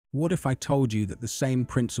What if I told you that the same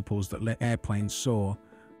principles that let airplanes soar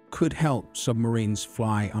could help submarines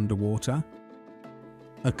fly underwater?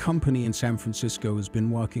 A company in San Francisco has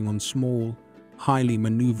been working on small, highly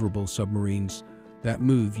maneuverable submarines that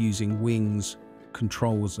move using wings,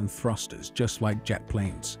 controls, and thrusters, just like jet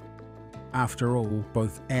planes. After all,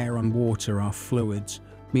 both air and water are fluids,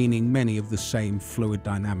 meaning many of the same fluid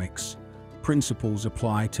dynamics principles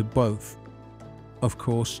apply to both. Of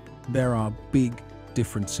course, there are big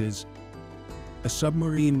differences. A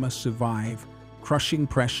submarine must survive crushing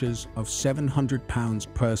pressures of 700 pounds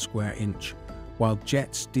per square inch, while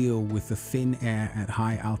jets deal with the thin air at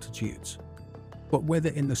high altitudes. But whether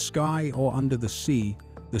in the sky or under the sea,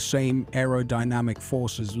 the same aerodynamic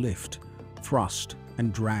forces lift, thrust,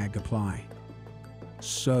 and drag apply.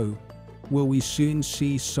 So, will we soon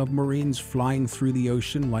see submarines flying through the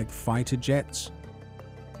ocean like fighter jets?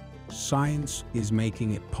 Science is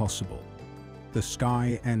making it possible. The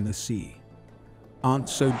sky and the sea aren't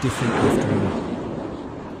so different after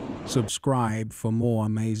all. Subscribe for more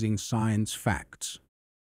amazing science facts.